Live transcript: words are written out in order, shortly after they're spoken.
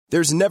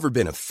There's never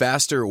been a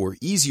faster or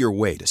easier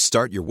way to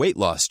start your weight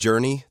loss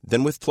journey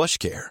than with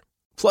PlushCare.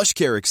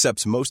 PlushCare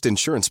accepts most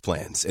insurance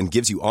plans and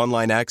gives you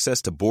online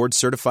access to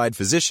board-certified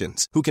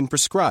physicians who can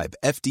prescribe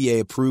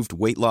FDA-approved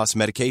weight loss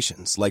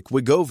medications like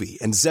Wegovy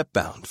and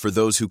Zepbound for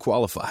those who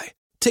qualify.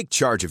 Take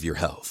charge of your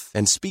health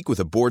and speak with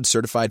a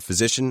board-certified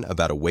physician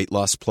about a weight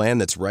loss plan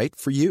that's right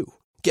for you.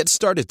 Get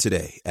started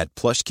today at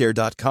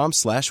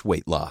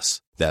plushcare.com/weight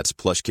loss. That's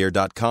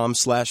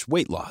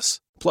plushcare.com/weight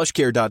loss.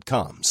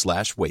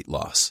 plushcare.com/weight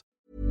loss.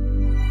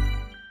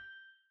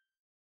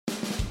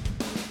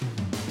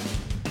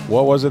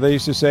 What was it they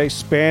used to say?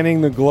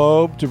 Spanning the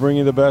globe to bring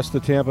you the best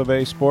of Tampa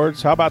Bay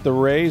sports. How about the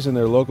Rays and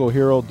their local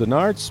hero,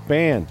 Denard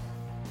Span,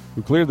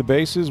 who cleared the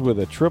bases with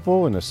a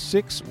triple in a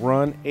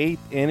 6-run 8th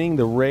inning.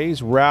 The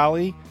Rays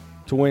rally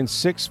to win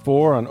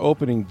 6-4 on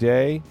opening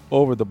day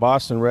over the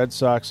Boston Red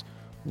Sox.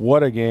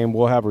 What a game.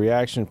 We'll have a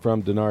reaction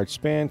from Denard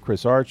Span,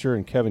 Chris Archer,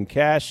 and Kevin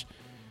Cash.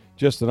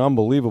 Just an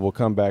unbelievable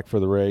comeback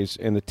for the Rays.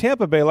 And the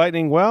Tampa Bay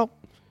Lightning, well,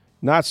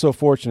 not so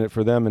fortunate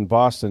for them in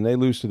Boston. They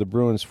lose to the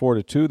Bruins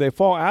 4-2. They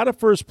fall out of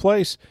first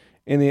place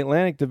in the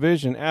Atlantic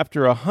Division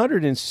after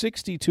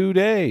 162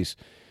 days.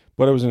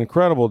 But it was an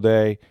incredible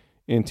day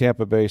in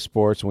Tampa Bay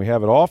sports, and we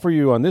have it all for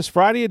you on this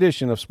Friday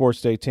edition of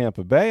Sports Day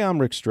Tampa Bay. I'm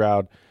Rick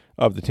Stroud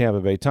of the Tampa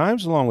Bay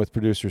Times, along with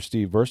producer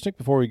Steve Versnick.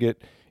 Before we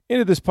get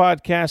into this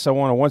podcast, I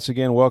want to once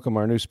again welcome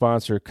our new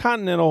sponsor,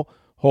 Continental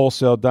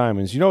Wholesale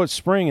Diamonds. You know it's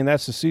spring, and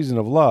that's the season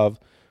of love.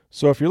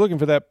 So if you're looking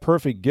for that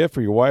perfect gift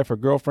for your wife or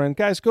girlfriend,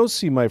 guys, go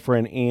see my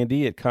friend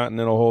Andy at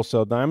Continental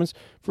Wholesale Diamonds.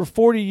 For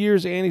 40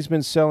 years, Andy's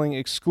been selling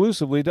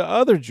exclusively to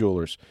other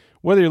jewelers.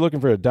 Whether you're looking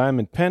for a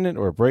diamond pendant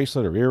or a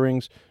bracelet or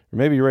earrings, or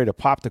maybe you're ready to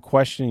pop the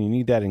question and you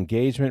need that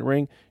engagement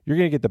ring, you're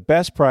going to get the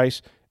best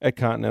price at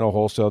Continental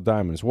Wholesale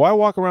Diamonds. Why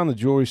walk around the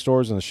jewelry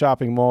stores in the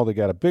shopping mall? They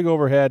got a big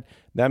overhead.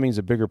 That means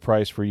a bigger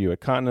price for you.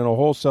 At Continental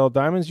Wholesale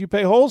Diamonds, you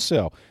pay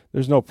wholesale.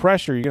 There's no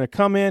pressure. You're going to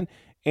come in,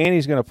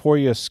 Andy's going to pour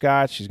you a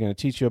scotch. He's going to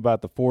teach you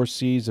about the 4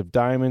 C's of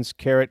diamonds: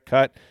 carat,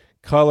 cut,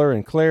 color,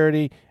 and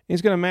clarity.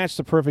 He's going to match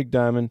the perfect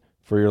diamond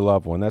for your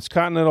loved one. That's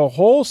Continental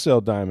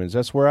Wholesale Diamonds.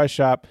 That's where I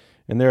shop,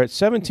 and they're at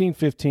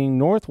 1715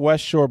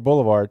 Northwest Shore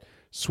Boulevard,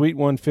 Suite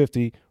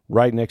 150,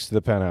 right next to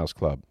the Penthouse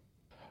Club.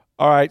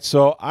 All right,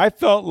 so I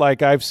felt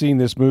like I've seen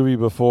this movie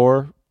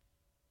before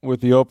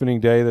with the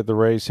opening day that the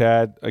Rays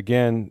had.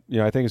 Again,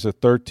 I think it's the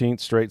 13th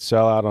straight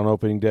sellout on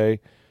opening day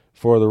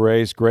for the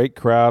Rays. Great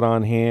crowd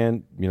on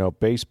hand.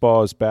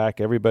 Baseball is back.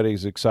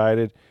 Everybody's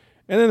excited.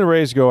 And then the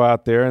Rays go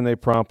out there and they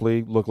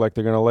promptly look like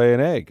they're going to lay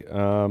an egg.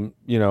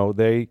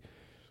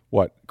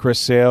 Chris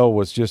Sale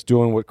was just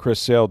doing what Chris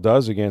Sale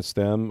does against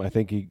them. I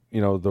think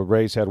the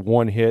Rays had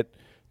 1 hit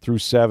through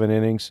 7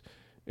 innings,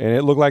 and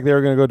it looked like they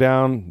were going to go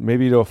down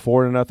maybe to a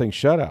 4-0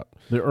 shutout.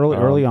 The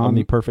early on,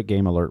 the perfect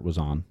game alert was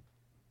on.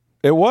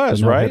 It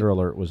was, the right? No-hitter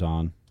alert was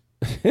on.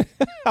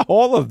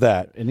 All of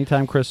that.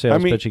 Anytime Chris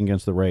Sale's pitching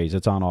against the Rays,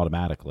 it's on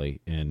automatically,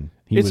 and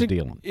he was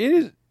dealing.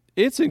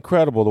 It's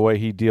incredible the way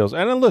he deals.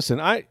 And listen,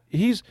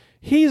 he's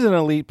an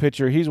elite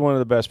pitcher. He's one of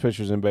the best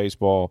pitchers in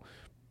baseball.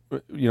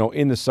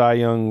 In the Cy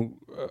Young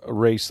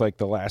race, like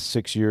the last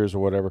 6 years or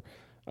whatever.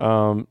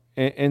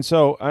 And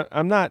so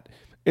I'm not.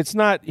 It's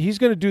not. He's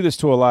going to do this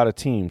to a lot of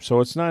teams,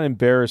 so it's not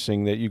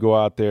embarrassing that you go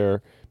out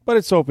there. But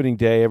it's opening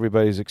day.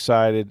 Everybody's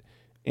excited,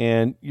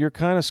 and you're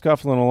kind of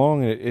scuffling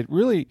along. And it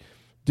really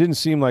didn't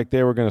seem like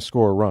they were going to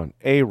score a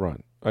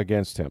run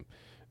against him.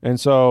 And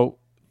so,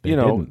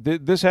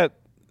 this had,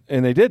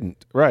 and they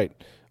didn't, right.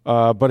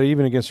 But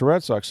even against the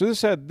Red Sox. So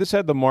this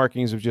had the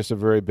markings of just a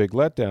very big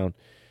letdown.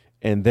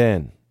 And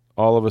then,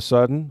 all of a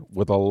sudden,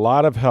 with a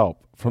lot of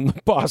help from the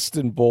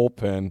Boston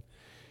bullpen,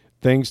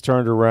 things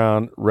turned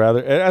around it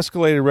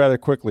escalated rather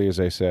quickly, as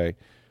they say.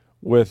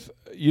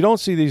 You don't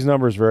see these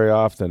numbers very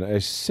often. A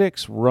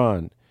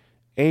 6-run,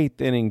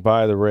 8th inning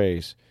by the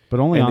Rays. But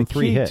only on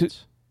 3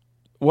 hits.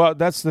 Well,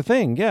 that's the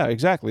thing. Yeah,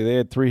 exactly. They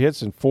had 3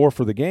 hits and 4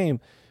 for the game,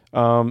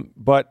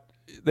 but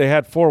they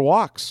had 4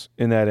 walks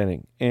in that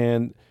inning.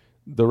 And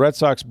the Red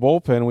Sox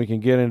bullpen, we can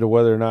get into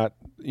whether or not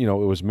it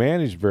was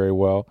managed very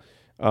well,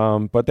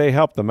 but they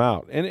helped them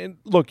out. And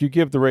look, you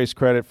give the Rays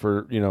credit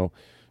for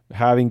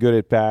having good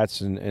at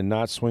bats and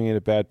not swinging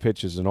at bad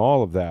pitches and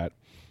all of that.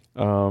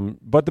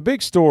 But the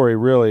big story,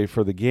 really,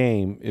 for the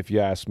game, if you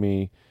ask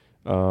me,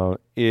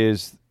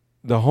 is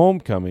the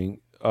homecoming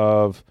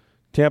of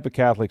Tampa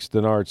Catholic's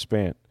Denard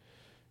Span.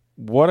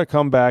 What a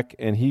comeback,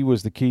 and he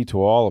was the key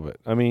to all of it.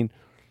 I mean,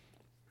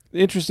 the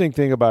interesting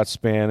thing about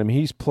Span,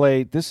 he's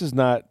played – this is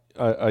not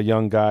a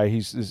young guy.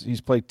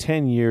 He's played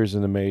 10 years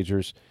in the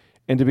majors.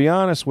 And to be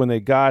honest, when they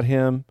got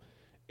him,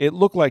 it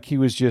looked like he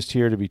was just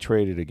here to be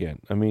traded again.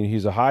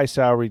 He's a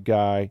high-salaried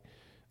guy.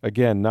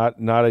 Again,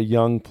 not a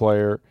young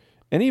player.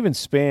 And even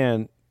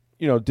Span,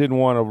 didn't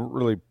want to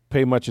really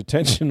pay much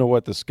attention to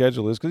what the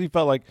schedule is because he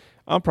felt like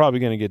I'm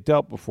probably going to get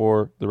dealt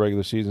before the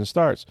regular season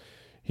starts.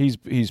 He's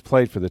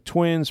played for the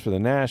Twins, for the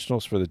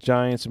Nationals, for the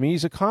Giants.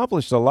 He's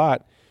accomplished a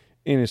lot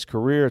in his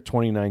career.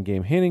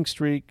 29-game hitting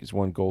streak. He's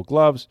won Gold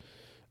Gloves,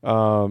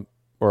 or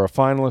a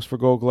finalist for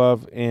Gold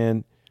Glove.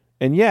 And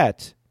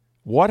yet,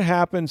 what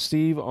happened,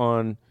 Steve,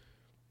 on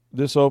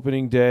this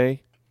opening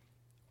day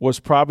was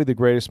probably the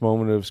greatest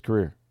moment of his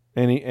career,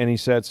 and he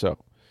said so.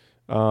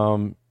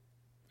 And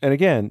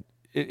again,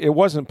 it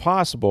wasn't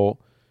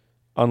possible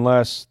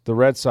unless the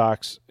Red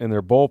Sox and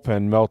their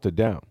bullpen melted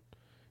down,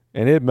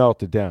 and it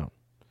melted down.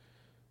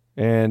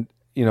 And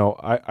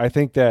I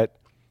think that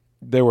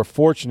they were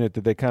fortunate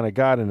that they kind of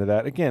got into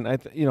that. Again,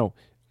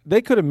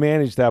 they could have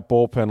managed that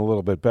bullpen a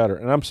little bit better,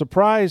 and I'm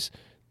surprised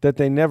that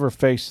they never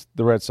faced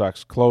the Red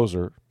Sox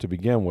closer to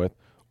begin with,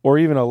 or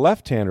even a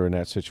left-hander in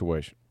that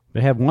situation. They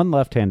have one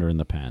left-hander in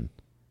the pen,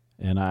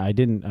 and I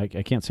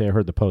can't say I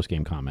heard the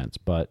post-game comments,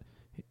 but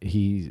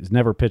he's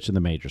never pitched in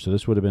the major, so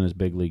this would have been his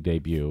big league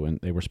debut, and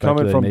they were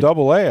speculating coming from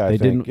Double-A, I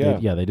think. They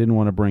didn't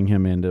want to bring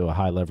him into a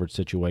high-leverage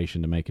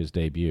situation to make his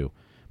debut,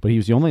 but he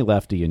was the only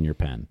lefty in your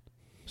pen.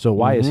 So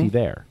why is he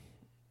there?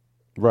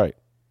 Right.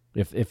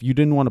 If you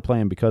didn't want to play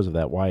him because of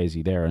that, why is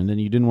he there? And then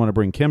you didn't want to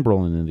bring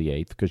Kimbrel in the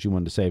 8th because you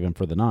wanted to save him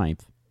for the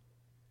 9th.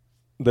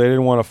 They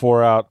didn't want a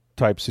 4-out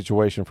type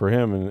situation for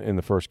him in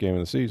the first game of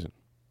the season.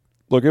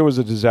 Look, it was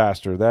a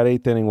disaster. That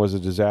 8th inning was a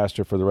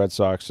disaster for the Red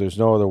Sox. There's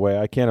no other way.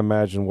 I can't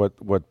imagine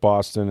what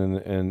Boston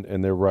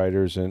and their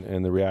writers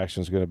and the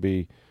reaction is going to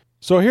be.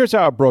 So here's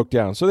how it broke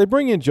down. So they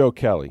bring in Joe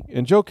Kelly,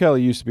 and Joe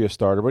Kelly used to be a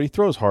starter, but he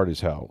throws hard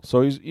as hell.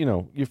 So he's,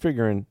 you're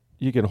figuring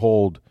you can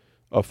hold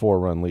a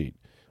 4-run lead.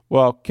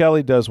 Well,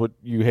 Kelly does what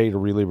you hate a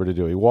reliever to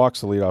do. He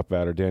walks the leadoff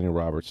batter, Daniel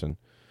Robertson.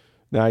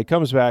 Now he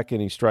comes back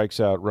and he strikes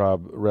out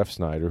Rob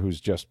Refsnyder,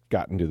 who's just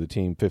gotten to the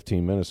team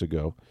 15 minutes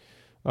ago.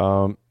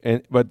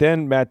 But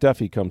then Matt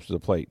Duffy comes to the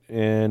plate.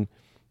 And,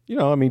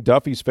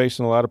 Duffy's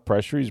facing a lot of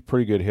pressure. He's a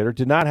pretty good hitter.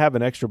 Did not have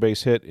an extra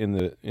base hit in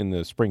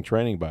the spring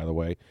training, by the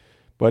way.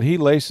 But he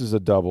laces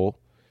a double.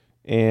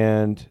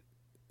 And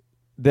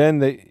then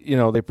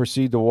they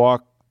proceed to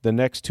walk the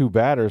next 2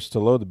 batters to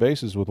load the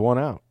bases with 1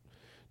 out.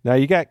 Now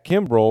you got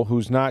Kimbrel,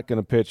 who's not going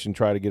to pitch and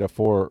try to get a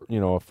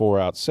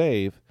 4-out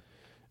save.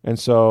 And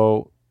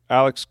so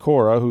Alex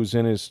Cora, who's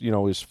in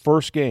his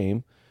first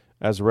game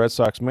as a Red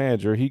Sox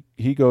manager,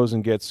 he goes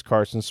and gets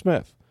Carson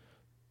Smith.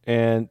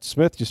 And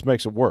Smith just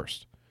makes it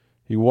worse.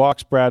 He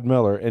walks Brad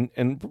Miller.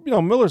 And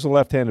Miller's a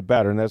left-handed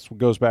batter, and that's what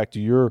goes back to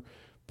your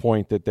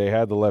point that they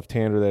had the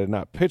left-hander that had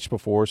not pitched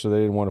before, so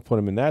they didn't want to put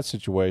him in that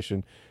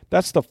situation.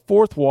 That's the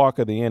 4th walk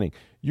of the inning.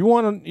 You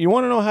want to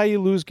know how you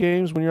lose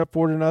games when you're up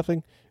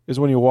 4-0? Is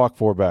when you walk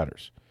 4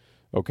 batters,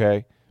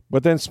 okay?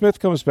 But then Smith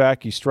comes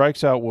back. He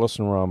strikes out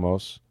Wilson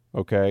Ramos,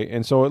 okay?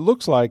 And so it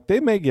looks like they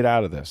may get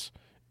out of this.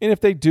 And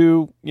if they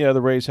do,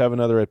 the Rays have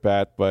another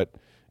at-bat, but,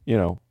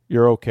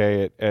 you're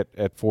okay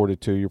at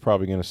 4-2. You're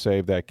probably going to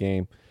save that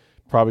game.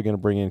 Probably going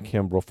to bring in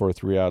Kimbrel for a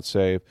 3-out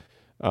save.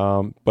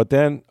 But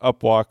then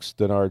up walks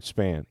Denard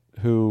Span,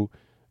 who,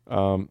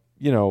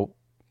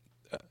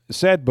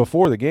 said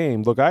before the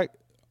game, look,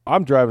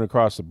 I'm driving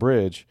across the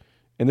bridge,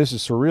 and this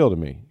is surreal to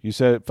me. You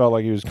said it felt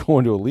like he was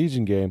going to a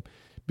Legion game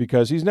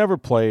because he's never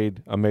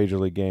played a major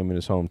league game in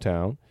his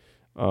hometown.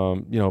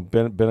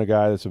 Been a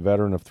guy that's a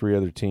veteran of 3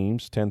 other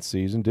teams, 10th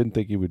season, didn't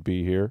think he would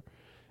be here.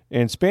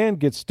 And Span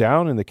gets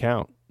down in the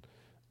count.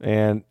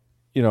 And,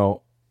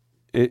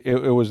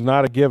 it was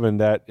not a given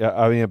that,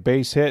 a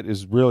base hit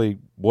is really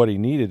what he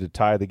needed to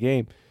tie the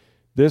game.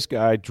 This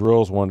guy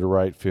drills one to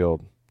right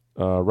field,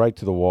 right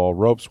to the wall,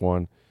 ropes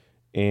one.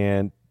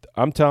 And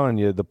I'm telling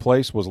you, the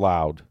place was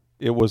loud.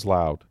 It was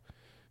loud.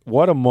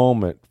 What a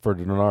moment for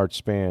Denard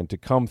Span to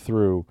come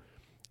through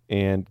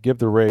and give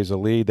the Rays a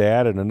lead. They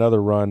added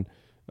another run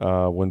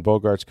when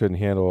Bogaerts couldn't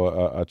handle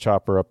a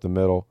chopper up the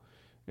middle.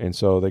 And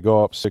so they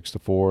go up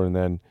 6-4, and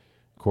then,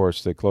 of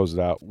course, they close it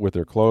out with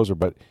their closer.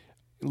 But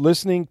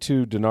listening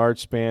to Denard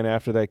Span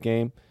after that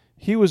game,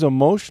 he was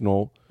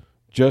emotional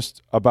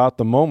just about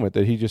the moment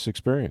that he just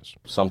experienced.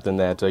 Something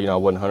that, I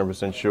wasn't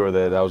 100% sure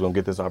that I was going to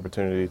get this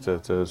opportunity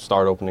to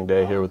start opening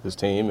day here with this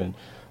team. And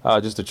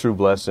just a true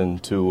blessing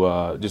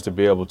to just to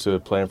be able to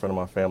play in front of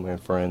my family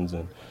and friends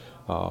and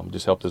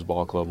just help this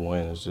ball club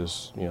win. It's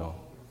just,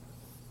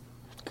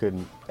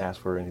 couldn't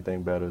ask for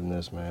anything better than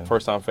this, man.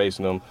 First time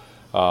facing him,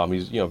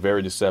 he's,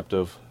 very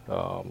deceptive.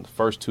 The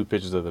first 2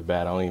 pitches of the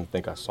bat, I don't even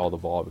think I saw the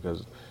ball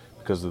because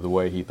of the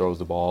way he throws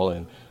the ball.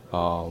 And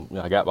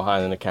I got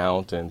behind in the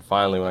count, and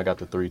finally when I got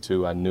to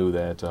 3-2, I knew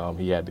that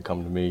he had to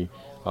come to me.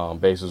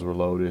 Bases were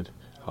loaded.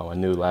 I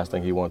knew the last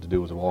thing he wanted to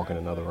do was walk in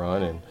another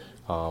run, and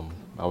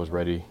I was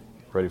ready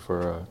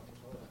for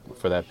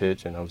that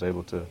pitch, and I was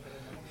able to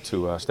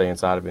stay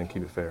inside of it and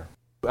keep it fair.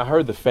 I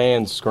heard the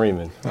fans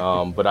screaming,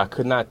 but I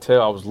could not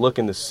tell. I was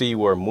looking to see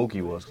where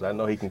Mookie was because I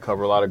know he can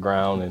cover a lot of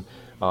ground, and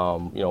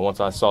once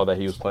I saw that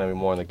he was playing me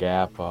more in the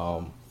gap,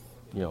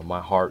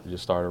 my heart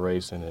just started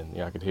racing,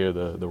 and I could hear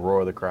the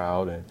roar of the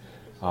crowd, and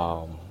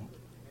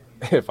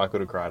if I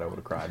could have cried, I would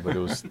have cried, but I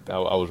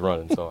was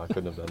running, so I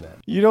couldn't have done that.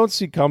 You don't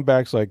see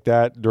comebacks like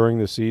that during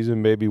the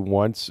season, maybe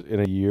once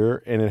in a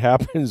year, and it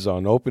happens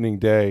on opening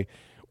day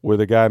with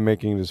a guy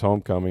making his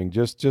homecoming.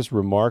 Just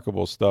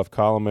remarkable stuff.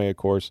 Colomé, of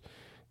course,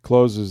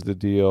 closes the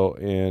deal,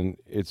 and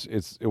it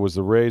was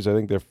the Rays, I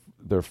think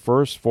their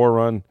first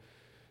 4-run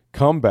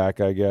comeback,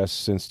 I guess,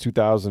 since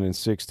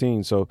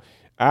 2016. So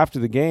after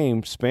the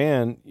game,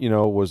 Span,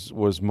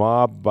 was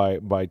mobbed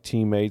by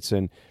teammates,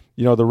 and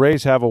the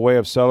Rays have a way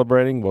of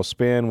celebrating. Well,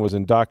 Span was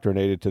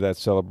indoctrinated to that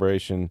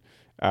celebration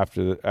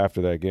after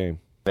that game.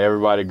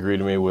 Everybody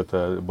greeted me with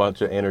a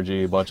bunch of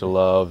energy, a bunch of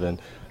love, and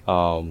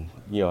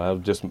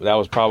that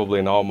was probably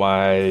in all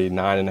my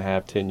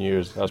 9.5, 10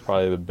 years. That was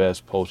probably the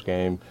best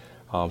post-game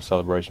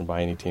celebration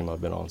by any team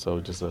I've been on. So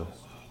just a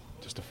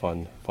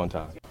fun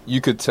time.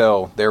 You could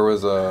tell there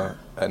was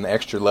an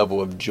extra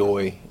level of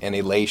joy and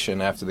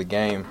elation after the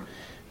game.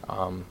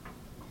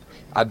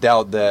 I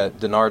doubt that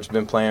Denard's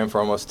been playing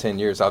for almost 10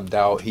 years. I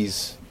doubt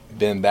he's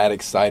been that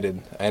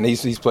excited. And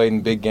he's played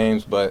in big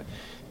games, but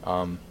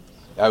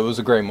it was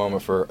a great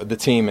moment for the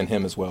team and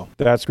him as well.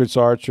 That's Chris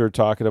Archer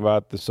talking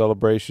about the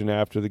celebration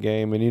after the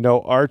game. And,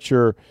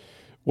 Archer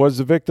was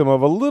the victim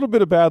of a little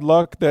bit of bad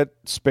luck that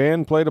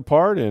Span played a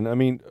part in. I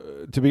mean,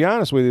 to be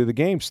honest with you, the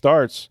game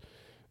starts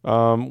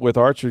with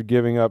Archer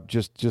giving up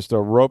just a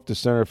rope to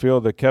center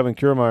field that Kevin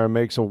Kiermaier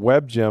makes a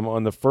web gem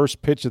on the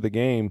first pitch of the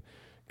game,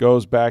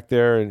 goes back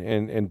there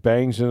and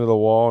bangs into the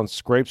wall and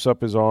scrapes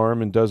up his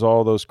arm and does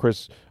all those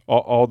Kevin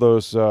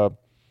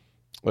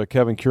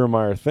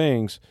Kiermaier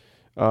things.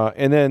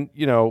 And then,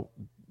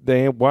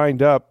 they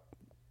wind up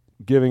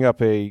giving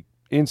up a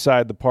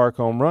inside the park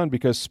home run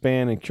because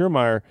Span and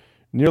Kiermaier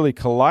nearly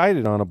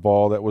collided on a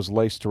ball that was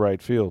laced to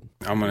right field.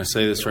 I'm going to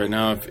say this right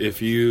now.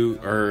 If you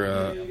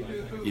are,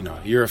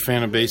 you're a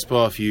fan of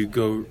baseball, if you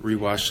go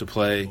rewatch the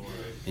play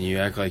and you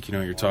act like you know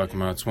what you're talking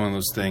about, it's one of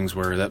those things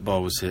where that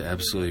ball was hit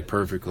absolutely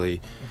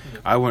perfectly.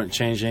 I wouldn't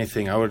change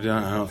anything I would have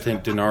done. I don't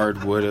think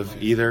Denard would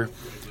have either.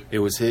 It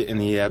was hit in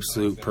the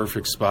absolute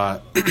perfect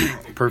spot,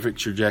 perfect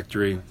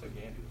trajectory.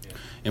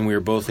 And we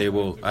were both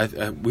able.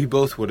 We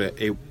both would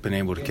have been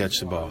able to catch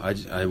the ball.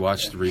 I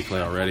watched the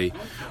replay already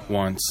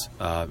once,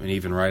 and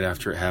even right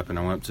after it happened,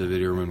 I went up to the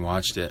video room and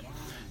watched it.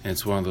 And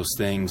it's one of those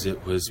things.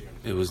 It was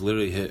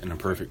literally hit in a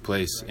perfect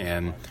place,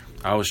 and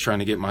I was trying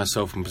to get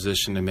myself in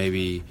position to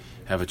maybe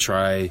have a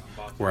try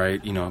where I,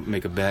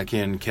 make a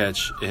backhand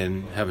catch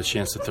and have a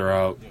chance to throw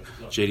out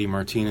J.D.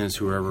 Martinez,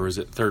 whoever was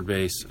at third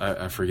base.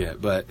 I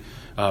forget, but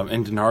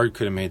and Denard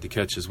could have made the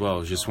catch as well. It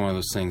was just one of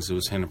those things. It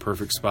was in a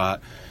perfect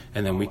spot.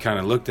 And then we kind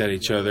of looked at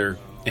each other,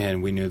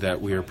 and we knew that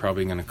we were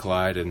probably going to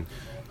collide. And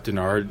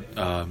Denard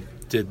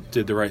did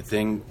the right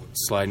thing,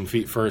 sliding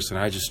feet first, and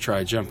I just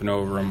tried jumping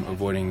over him,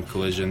 avoiding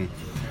collision.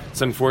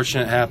 It's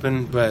unfortunate it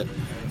happened, but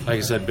like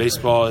I said,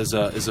 baseball is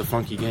a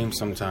funky game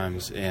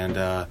sometimes. And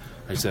like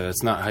I said,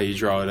 that's not how you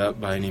draw it up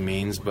by any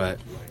means, but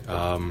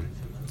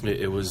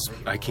it was.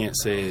 I can't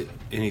say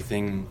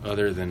anything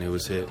other than it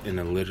was hit in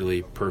a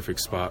literally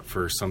perfect spot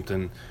for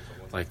something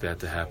like that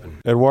to happen.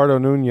 Eduardo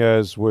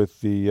Nunez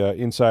with the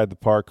inside the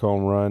park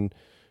home run.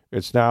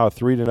 It's now a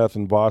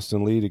 3-0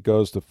 Boston lead. It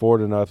goes to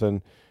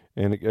 4-0,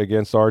 and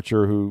against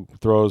Archer, who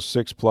throws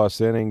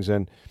 6+ innings.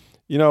 And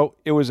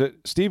it was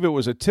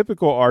a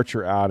typical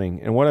Archer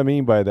outing. And what I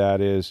mean by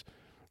that is,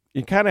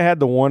 he kind of had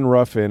the one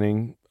rough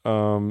inning,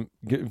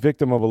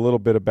 victim of a little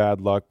bit of bad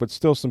luck, but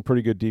still some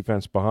pretty good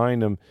defense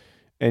behind him.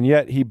 And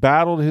yet he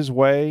battled his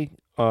way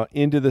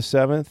into the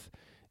 7th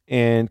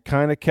and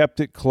kind of kept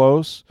it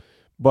close.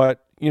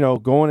 But,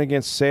 going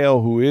against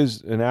Sale, who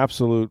is an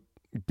absolute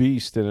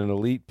beast and an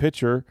elite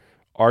pitcher,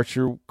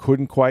 Archer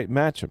couldn't quite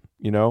match him,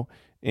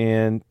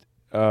 And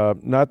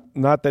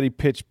not that he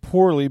pitched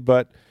poorly,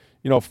 but,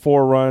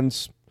 4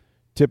 runs,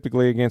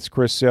 typically against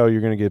Chris Sale,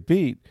 you're going to get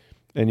beat.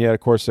 And yet,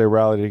 of course, they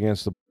rallied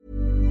against the.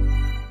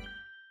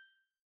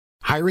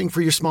 Hiring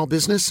for your small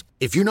business?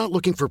 If you're not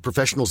looking for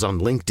professionals on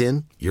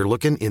LinkedIn, you're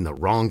looking in the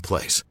wrong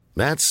place.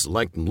 That's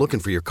like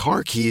looking for your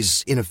car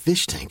keys in a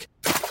fish tank.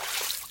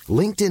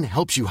 LinkedIn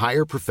helps you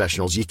hire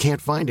professionals you can't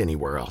find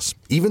anywhere else,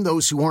 even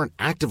those who aren't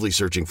actively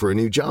searching for a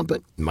new job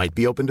but might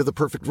be open to the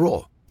perfect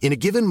role. In a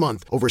given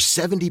month, over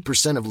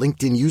 70% of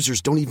LinkedIn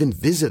users don't even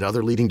visit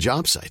other leading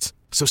job sites.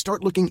 So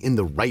start looking in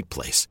the right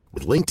place.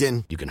 With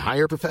LinkedIn, you can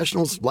hire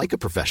professionals like a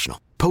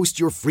professional. Post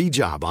your free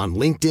job on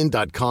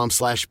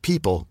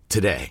linkedin.com/people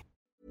today.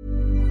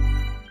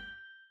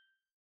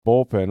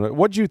 Bullpen.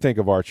 What did you think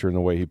of Archer and the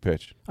way he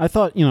pitched? I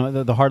thought,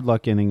 the hard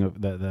luck inning of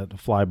the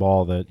fly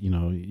ball that,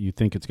 you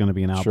think it's going to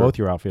be an out. Sure. Both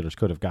your outfielders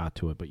could have got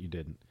to it, but you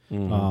didn't.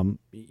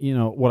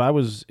 Mm-hmm. What I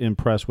was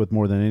impressed with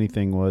more than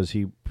anything was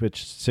he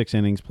pitched 6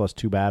 innings plus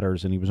 2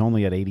 batters, and he was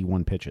only at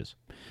 81 pitches.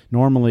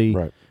 Normally,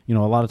 right. A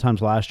lot of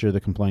times last year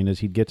the complaint is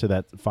he'd get to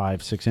that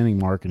 5-6 inning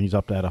mark, and he's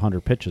up to at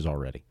 100 pitches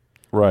already.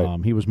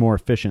 Right. He was more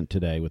efficient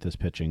today with his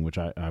pitching, which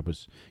I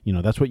was,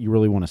 that's what you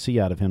really want to see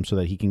out of him so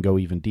that he can go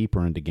even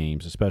deeper into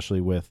games, especially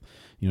with,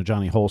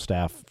 Johnny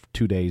Holstaff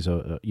 2 days,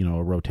 a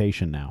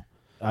rotation now.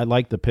 I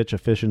like the pitch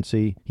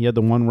efficiency. He had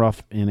the one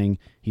rough inning.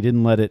 He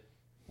didn't let it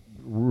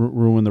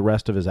ruin the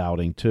rest of his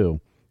outing, too,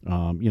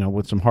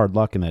 with some hard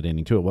luck in that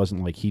inning, too. It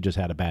wasn't like he just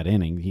had a bad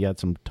inning. He had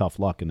some tough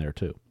luck in there,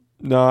 too.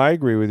 No, I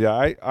agree with you.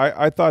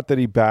 I thought that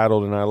he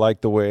battled, and I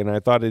liked the way, and I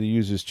thought that he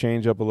used his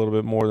changeup a little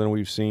bit more than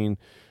we've seen.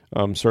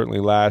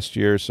 Certainly last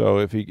year. So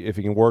if he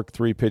can work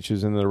 3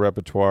 pitches into the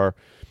repertoire,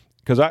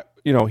 because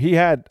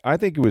I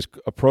think he was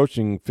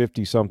approaching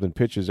 50-something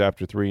pitches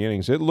after 3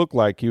 innings. It looked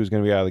like he was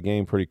going to be out of the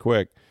game pretty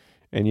quick.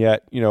 And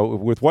yet,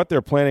 with what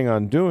they're planning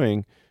on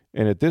doing,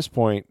 and at this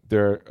point,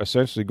 they're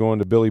essentially going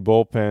to Billy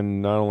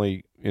bullpen not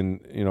only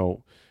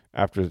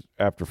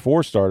after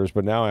 4 starters,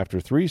 but now after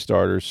 3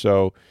 starters.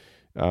 So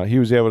he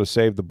was able to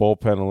save the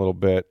bullpen a little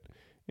bit,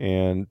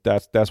 and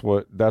that's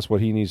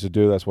what he needs to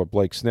do. That's what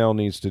Blake Snell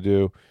needs to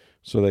do,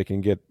 so they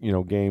can get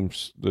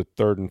games, the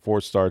 3rd and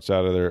 4th starts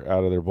out of their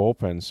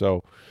bullpen.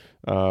 So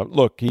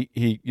look,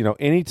 he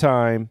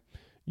anytime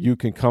you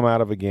can come out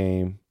of a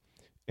game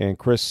and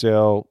Chris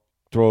Sale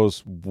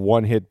throws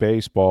one-hit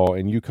baseball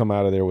and you come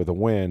out of there with a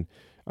win.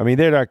 I mean,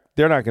 they're not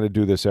going to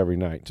do this every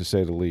night, to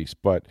say the least.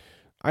 But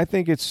I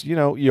think it's,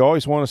 you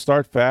always want to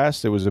start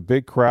fast. It was a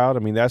big crowd. I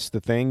mean, that's the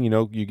thing.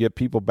 You get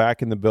people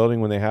back in the building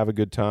when they have a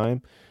good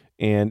time.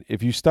 And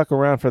if you stuck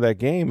around for that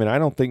game, and I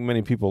don't think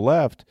many people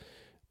left,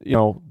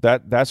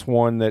 that's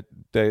one that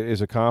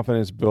is a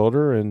confidence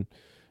builder. And,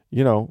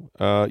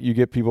 you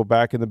get people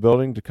back in the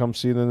building to come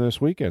see them this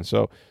weekend.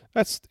 So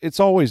it's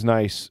always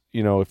nice,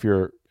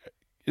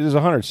 there's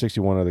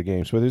 161 other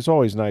games, but it's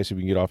always nice if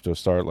you can get off to a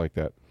start like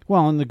that.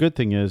 Well, and the good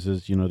thing is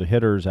the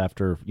hitters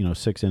after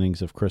 6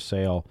 innings of Chris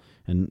Sale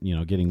and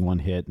getting 1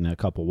 hit and a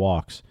couple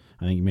walks.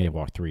 I think he may have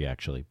walked 3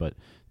 actually, but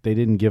they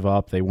didn't give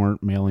up. They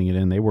weren't mailing it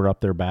in. They were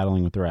up there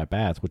battling with their at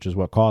bats, which is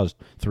what caused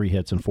 3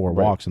 hits and 4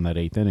 walks in that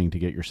 8th inning to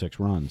get your 6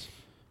 runs.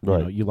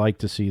 Right. You like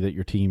to see that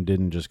your team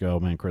didn't just go,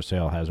 man, Chris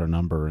Sale has our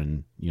number,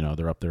 and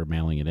they're up there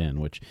mailing it in,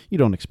 which you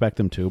don't expect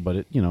them to,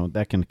 but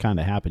that can kind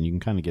of happen. You can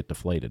kind of get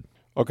deflated.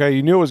 Okay,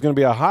 you knew it was going to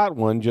be a hot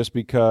one just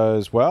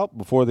because, well,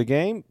 before the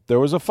game, there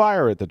was a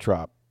fire at the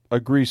Trop,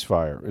 a grease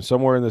fire. And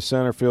somewhere in the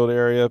center field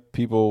area,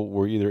 people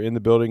were either in the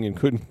building and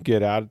couldn't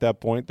get out at that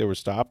point. They were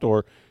stopped,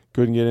 or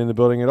couldn't get in the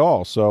building at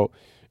all. So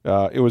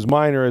it was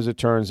minor, as it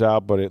turns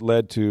out, but it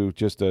led to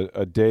just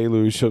a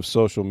deluge of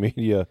social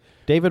media.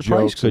 David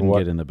Price couldn't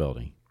get in the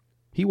building.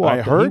 He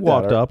walked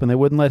up, and they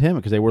wouldn't let him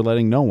because they were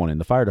letting no one in.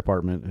 The fire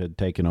department had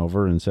taken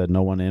over and said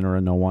no one in or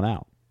no one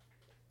out.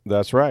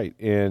 That's right.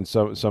 And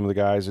some of the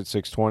guys at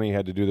 620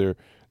 had to do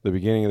the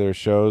beginning of their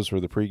shows for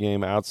the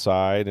pregame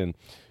outside, and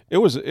it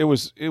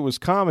was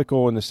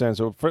comical in the sense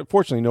of,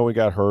 fortunately no one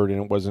got hurt,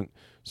 and it wasn't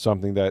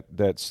something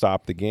that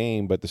stopped the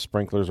game, but the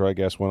sprinklers, I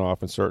guess, went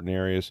off in certain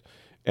areas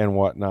and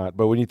whatnot.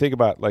 But when you think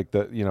about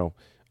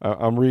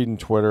I'm reading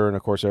Twitter, and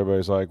of course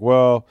everybody's like,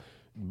 well,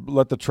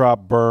 let the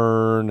Trop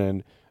burn,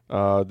 and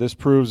this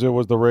proves it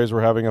was the Rays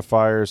were having a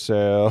fire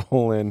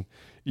sale, and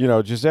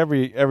just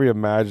every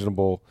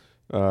imaginable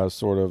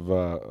sort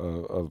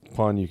of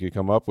pun you could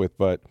come up with.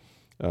 But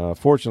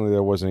fortunately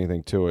there wasn't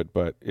anything to it.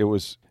 But it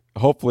was,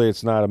 hopefully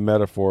it's not a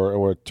metaphor,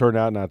 or it turned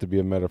out not to be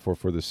a metaphor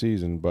for the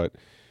season. But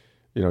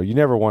you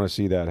never want to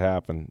see that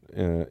happen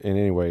in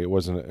any way.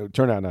 It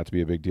turned out not to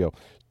be a big deal.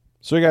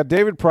 So you got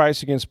David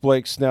Price against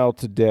Blake Snell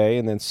today,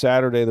 and then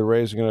Saturday the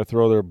Rays are going to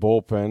throw their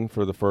bullpen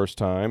for the first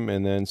time,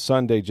 and then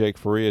Sunday Jake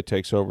Faria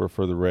takes over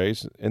for the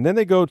Rays, and then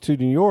they go to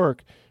New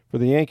York for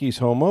the Yankees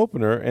home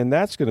opener, and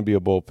that's going to be a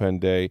bullpen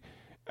day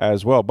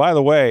as well. By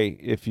the way,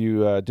 if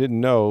you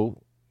didn't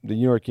know, the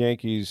New York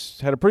Yankees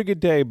had a pretty good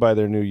day by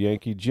their new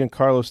Yankee,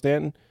 Giancarlo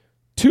Stanton.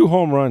 2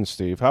 home runs,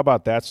 Steve. How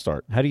about that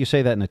start? How do you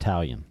say that in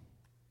Italian?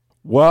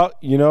 Well,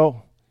 he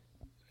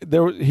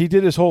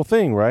did his whole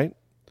thing, right?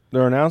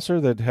 Their announcer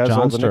that has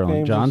all the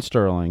nicknames. John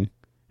Sterling,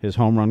 his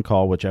home run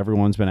call, which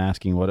everyone's been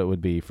asking what it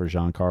would be for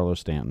Giancarlo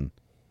Stanton.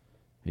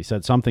 He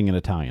said something in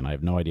Italian. I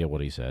have no idea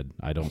what he said.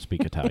 I don't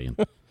speak Italian.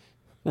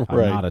 Right.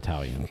 I'm not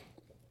Italian.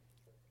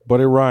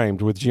 But it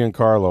rhymed with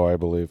Giancarlo, I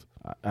believe.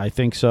 I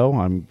think so.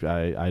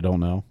 I don't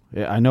know.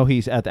 I know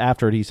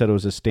after it he said it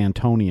was a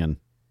Stantonian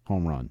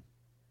home run.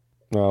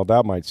 Well,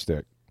 that might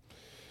stick.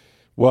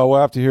 Well,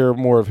 we'll have to hear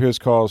more of his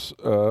calls.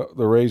 The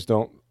Rays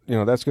don't.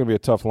 That's going to be a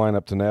tough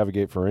lineup to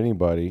navigate for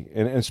anybody.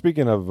 And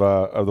speaking of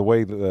the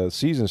way the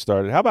season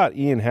started, how about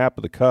Ian Happ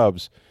of the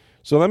Cubs?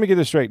 So let me get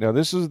this straight. Now,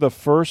 this is the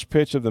first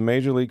pitch of the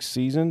Major League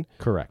season.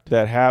 Correct.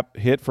 That Happ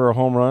hit for a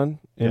home run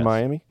in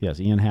Miami? Yes,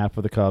 Ian Happ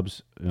of the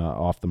Cubs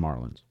off the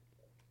Marlins.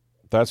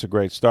 That's a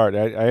great start.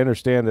 I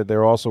understand that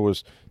there also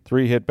was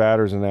 3 hit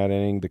batters in that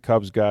inning. The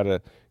Cubs got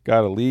a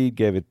lead,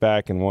 gave it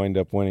back, and wind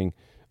up winning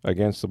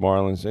against the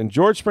Marlins. And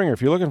George Springer,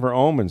 if you're looking for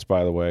omens,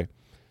 by the way,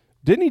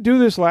 didn't he do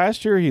this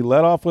last year? He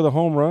led off with a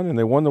home run, and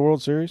they won the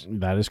World Series?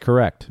 That is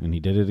correct, and he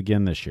did it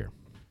again this year.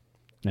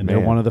 And they're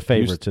one of the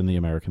favorites in the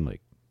American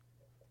League.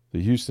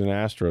 The Houston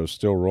Astros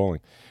still rolling.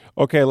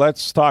 Okay,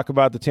 let's talk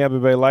about the Tampa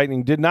Bay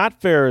Lightning. Did not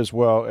fare as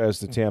well as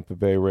the Tampa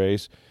Bay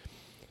Rays.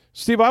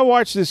 Steve, I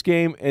watched this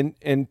game,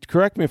 and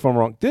correct me if I'm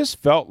wrong, this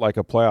felt like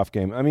a playoff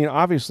game. I mean,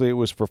 obviously it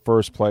was for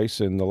first place,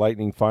 and the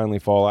Lightning finally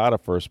fall out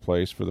of first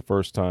place for the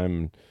first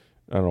time.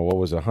 I don't know, what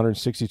was it,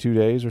 162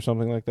 days or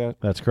something like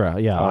that? That's correct.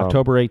 Yeah,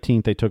 October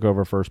 18th they took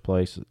over first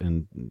place,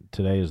 and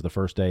today is the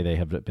first day they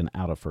have been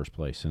out of first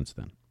place since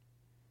then.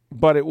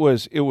 But it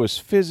was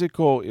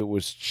physical, it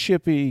was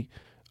chippy.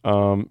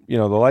 The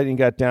Lightning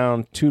got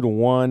down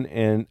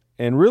 2-1,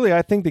 and really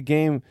I think the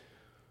game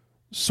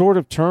sort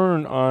of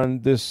turned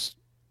on this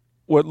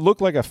what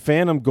looked like a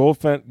phantom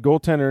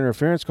goaltender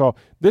interference call.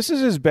 This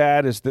is as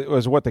bad as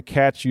what the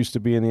catch used to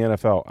be in the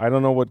NFL. I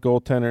don't know what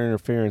goaltender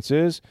interference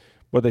is,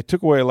 but they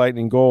took away a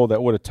Lightning goal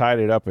that would have tied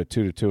it up at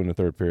 2-2 in the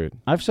third period.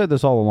 I've said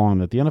this all along,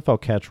 that the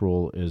NFL catch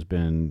rule has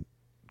been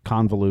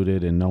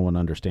convoluted and no one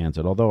understands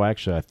it, although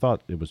actually I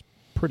thought it was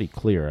pretty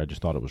clear. I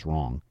just thought it was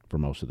wrong for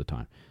most of the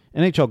time.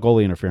 NHL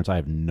goalie interference, I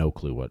have no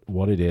clue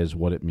what it is,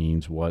 what it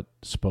means, what's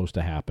supposed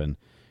to happen.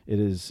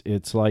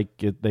 It's like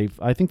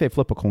I think they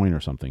flip a coin or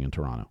something in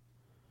Toronto.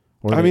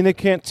 They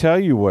can't tell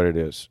you what it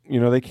is.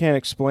 They can't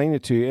explain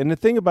it to you. And the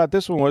thing about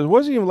this one was, it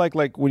wasn't even like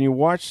when you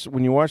watch the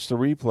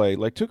replay,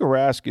 like Tuukka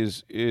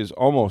Rask is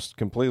almost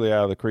completely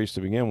out of the crease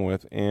to begin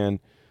with, and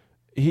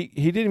he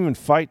didn't even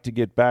fight to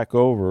get back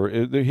over.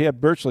 He had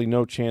virtually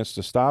no chance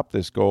to stop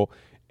this goal.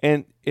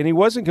 And he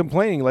wasn't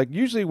complaining. Like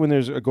usually when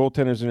there's a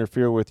goaltender's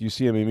interfere with, you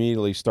see him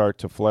immediately start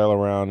to flail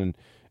around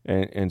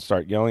and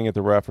start yelling at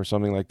the ref or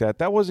something like that.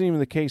 That wasn't even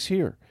the case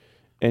here.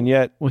 And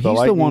yet, he's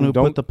the one who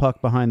put the puck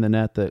behind the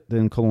net that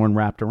then Killorn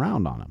wrapped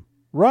around on him.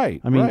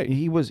 Right. I mean, right.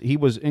 he was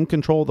in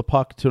control of the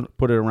puck to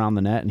put it around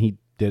the net, and he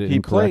did it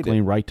incorrectly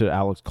right to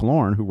Alex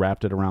Killorn, who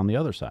wrapped it around the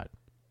other side.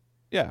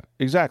 Yeah,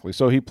 exactly.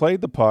 So he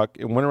played the puck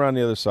and went around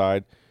the other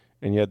side,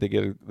 and yet they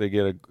get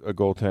a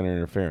goaltender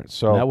interference.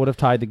 So that would have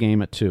tied the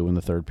game at 2 in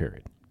the third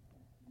period.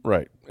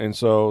 Right. And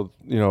so,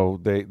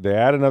 they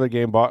add another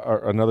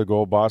another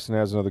goal. Boston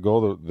has another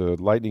goal. The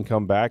Lightning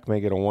come back,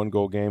 make it a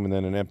 1-goal game, and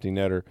then an empty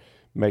netter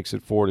makes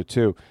it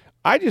 4-2.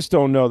 I just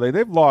don't know.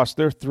 They've lost.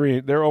 They're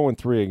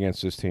 0-3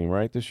 against this team,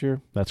 right, this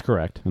year? That's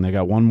correct. And they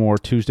got one more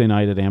Tuesday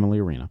night at Amalie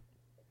Arena.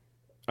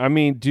 I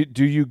mean,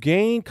 do you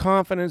gain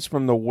confidence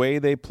from the way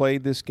they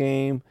played this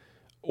game,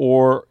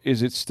 or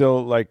is it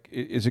still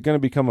is it going to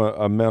become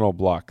a mental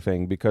block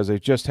thing because they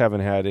just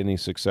haven't had any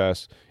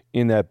success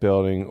in that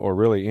building or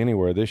really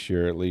anywhere this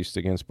year, at least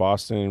against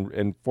Boston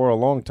and for a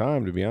long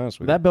time, to be honest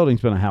with you? That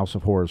building's been a house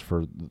of horrors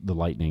for the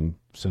Lightning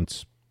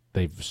since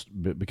they've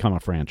become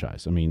a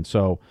franchise. I mean,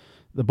 so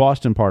the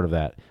Boston part of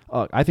that,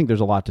 I think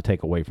there's a lot to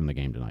take away from the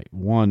game tonight.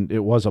 One,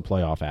 it was a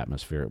playoff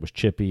atmosphere. It was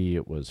chippy,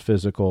 it was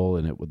physical,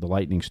 and the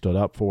Lightning stood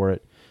up for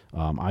it.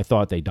 I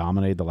thought they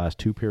dominated the last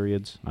 2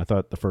 periods. I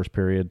thought the first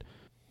period,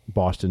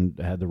 Boston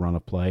had the run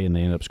of play, and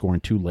they ended up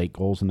scoring 2 late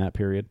goals in that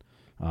period.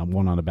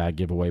 One on a bad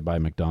giveaway by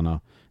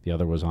McDonough. The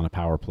other was on a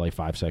power play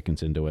 5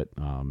 seconds into it.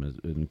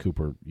 And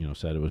Cooper,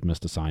 said it was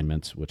missed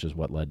assignments, which is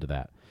what led to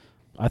that.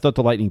 I thought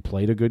the Lightning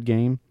played a good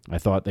game. I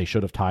thought they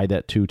should have tied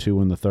that 2-2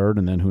 in the third,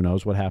 and then who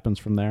knows what happens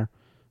from there.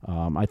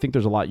 I think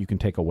there's a lot you can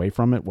take away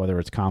from it, whether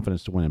it's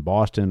confidence to win in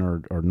Boston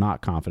or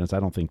not confidence. I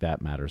don't think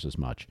that matters as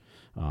much.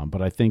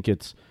 But I think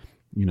it's,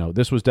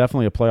 this was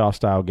definitely a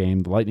playoff-style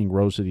game. The Lightning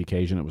rose to the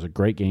occasion. It was a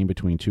great game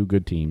between 2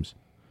 good teams,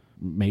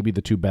 maybe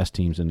the 2 best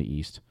teams in the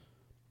East.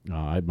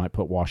 I might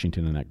put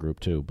Washington in that group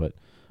too. But,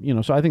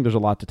 so I think there's a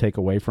lot to take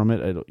away from it.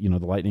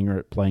 The Lightning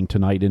are playing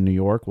tonight in New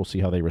York. We'll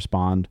see how they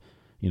respond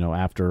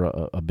after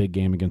a big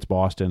game against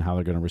Boston, how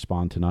they're going to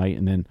respond tonight.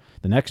 And then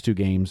the next 2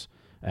 games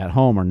at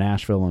home are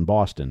Nashville and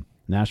Boston.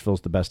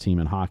 Nashville's the best team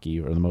in hockey,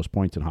 or the most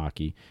points in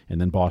hockey, and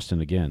then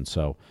Boston again.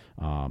 So,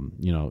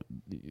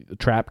 the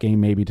trap game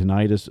maybe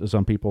tonight, as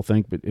some people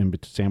think,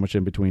 but sandwiched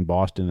in between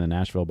Boston and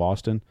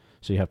Nashville-Boston.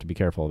 So you have to be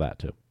careful of that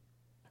too.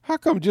 How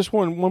come, just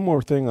one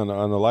more thing on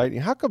the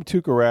Lightning, how come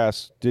Tuukka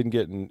Rask didn't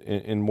get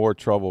in more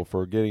trouble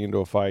for getting into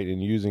a fight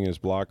and using his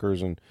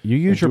blockers? And you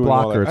use your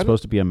blocker, it's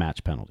supposed to be a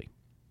match penalty.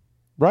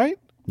 Right?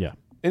 Yeah.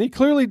 And he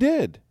clearly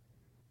did.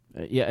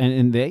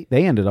 And they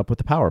ended up with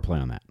the power play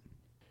on that.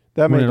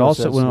 That made no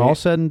sense. When it all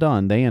said and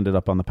done, they ended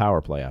up on the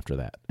power play after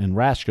that. And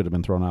Rask should have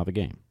been thrown out of the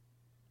game.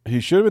 He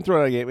should have been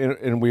thrown out of the game.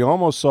 And we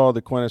almost saw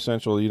the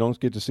quintessential, you don't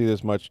get to see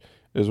this much,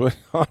 is when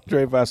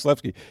Andrei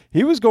Vasilevsky,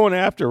 he was going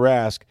after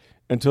Rask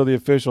until the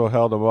official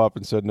held him up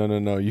and said,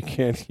 no, you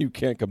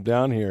can't come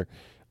down here.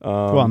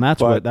 And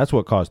that's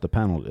what caused the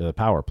penalty. The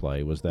power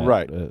play was that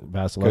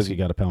Vasilevsky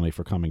got a penalty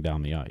for coming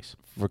down the ice.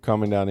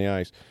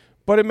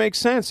 But it makes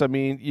sense. I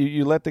mean,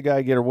 you let the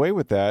guy get away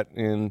with that,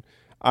 and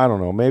I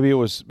don't know. Maybe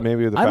the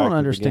fact I don't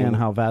understand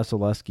how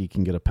Vasilevsky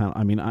can get a penalty.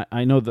 I mean,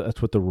 I know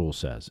that's what the rule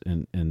says,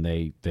 and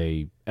they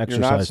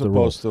exercise the rule.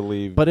 You're not supposed to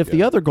leave. But if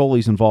the other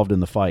goalie's involved in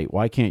the fight,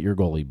 why can't your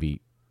goalie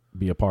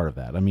be a part of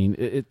that? I mean,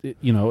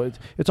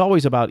 it's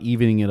always about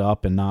evening it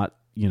up and not.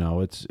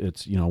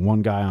 It's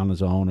one guy on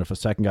his own. If a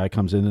second guy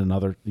comes in,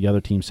 the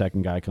other team's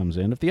second guy comes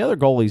in. If the other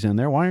goalie's in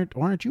there, why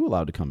aren't you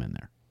allowed to come in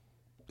there?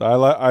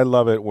 I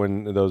love it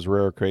when those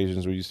rare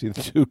occasions where you see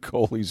the 2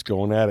 goalies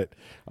going at it.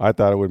 I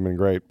thought it would have been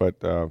great, but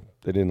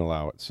they didn't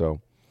allow it.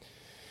 So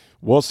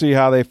we'll see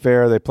how they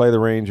fare. They play the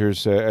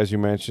Rangers, as you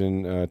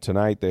mentioned,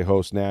 tonight. They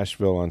host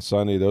Nashville on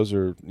Sunday. Those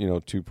are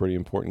 2 pretty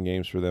important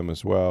games for them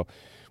as well.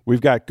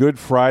 We've got Good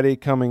Friday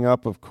coming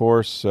up, of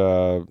course,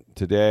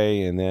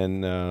 today, and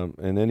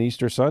then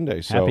Easter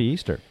Sunday. So, Happy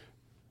Easter.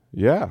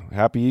 Yeah,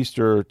 happy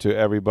Easter to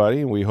everybody.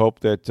 And we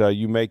hope that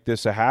you make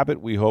this a habit.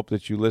 We hope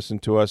that you listen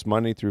to us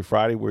Monday through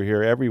Friday. We're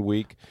here every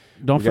week.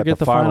 Don't forget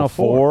the Final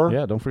Four.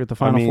 Yeah, don't forget the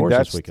Final Four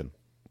this weekend.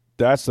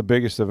 That's the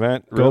biggest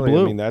event, really. Go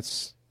Blue. I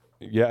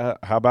mean,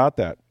 how about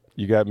that?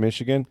 You got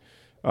Michigan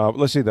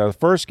Let's see. The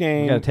first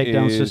game got to take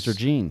down Sister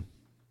Jean.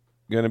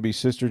 Going to be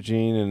Sister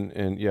Jean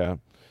and yeah.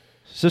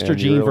 Sister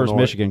Jean versus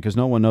Michigan, because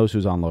no one knows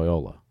who's on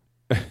Loyola.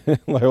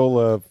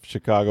 Loyola,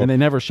 Chicago. And they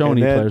never show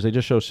any players. They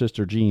just show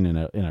Sister Jean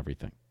in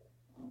everything.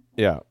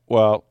 Yeah.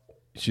 Well,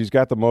 she's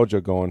got the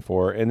mojo going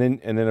for her. And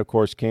then of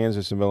course,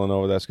 Kansas and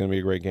Villanova. That's going to be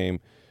a great game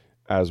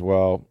as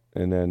well.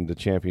 And then the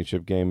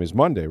championship game is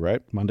Monday,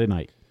 right? Monday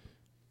night.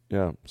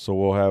 Yeah. So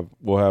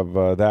we'll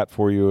have that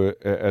for you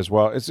as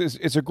well.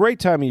 It's a great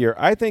time of year.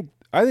 I think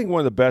one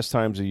of the best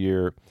times of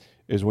year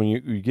is when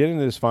you get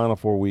into this Final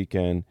Four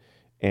weekend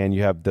and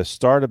you have the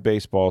start of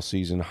baseball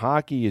season.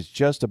 Hockey is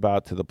just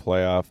about to the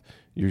playoff.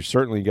 You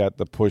certainly got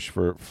the push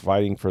for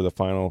fighting for the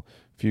final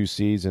few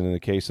seeds, and in the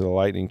case of the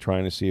Lightning,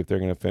 trying to see if they're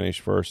going to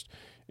finish first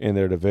in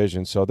their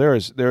division. So there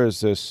is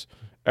this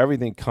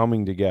everything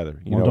coming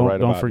together.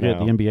 Don't forget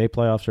the NBA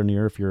playoffs are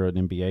near if you're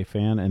an NBA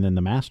fan, and then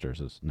the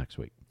Masters is next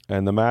week.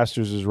 And the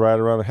Masters is right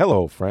around.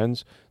 Hello,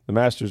 friends. The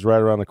Masters is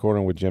right around the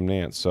corner with Jim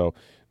Nantz. So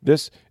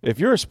if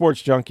you're a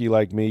sports junkie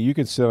like me, you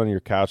can sit on your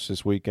couch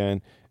this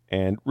weekend,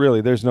 and really,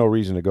 there's no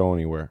reason to go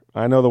anywhere.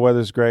 I know the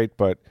weather's great,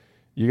 but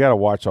you got to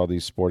watch all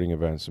these sporting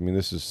events. I mean,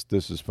 this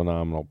is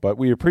phenomenal. But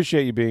we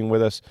appreciate you being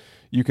with us.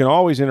 You can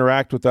always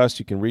interact with us.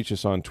 You can reach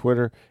us on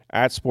Twitter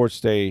at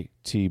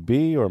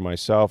SportsDayTB or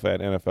myself at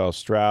NFL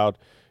Stroud,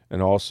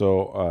 and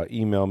also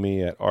email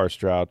me at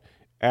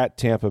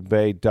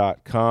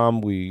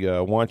rstroud@tampabay.com. We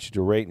want you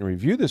to rate and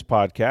review this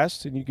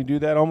podcast, and you can do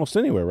that almost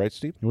anywhere, right,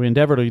 Steve? We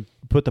endeavor to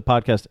put the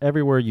podcast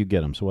everywhere you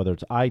get them. So whether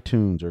it's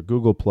iTunes or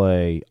Google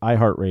Play,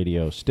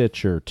 iHeartRadio,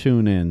 Stitcher,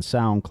 TuneIn,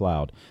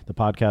 SoundCloud, the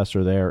podcasts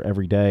are there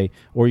every day.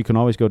 Or you can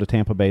always go to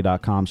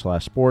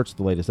tampabay.com/sports.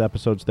 The latest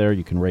episodes there.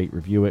 You can rate,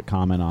 review it,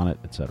 comment on it,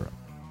 etc.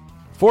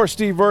 For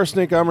Steve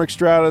Versnick, I'm Rick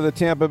Stroud of the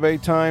Tampa Bay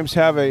Times.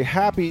 Have a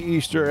happy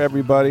Easter,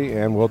 everybody,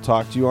 and we'll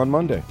talk to you on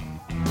Monday.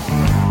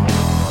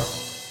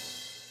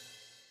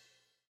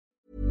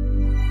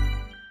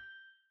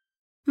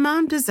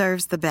 Mom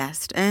deserves the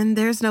best, and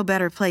there's no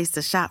better place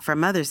to shop for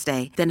Mother's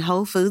Day than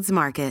Whole Foods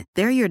Market.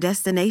 They're your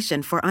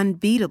destination for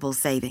unbeatable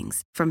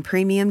savings, from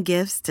premium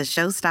gifts to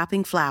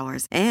show-stopping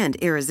flowers and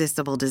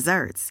irresistible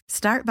desserts.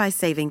 Start by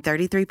saving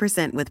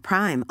 33% with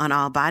Prime on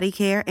all body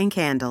care and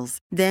candles.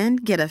 Then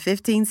get a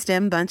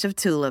 15-stem bunch of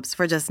tulips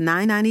for just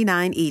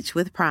 $9.99 each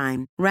with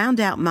Prime. Round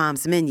out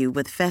Mom's menu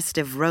with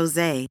festive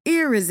rosé,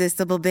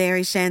 irresistible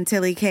berry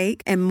chantilly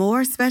cake, and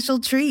more special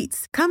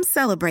treats. Come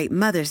celebrate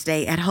Mother's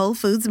Day at Whole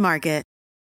Foods Market.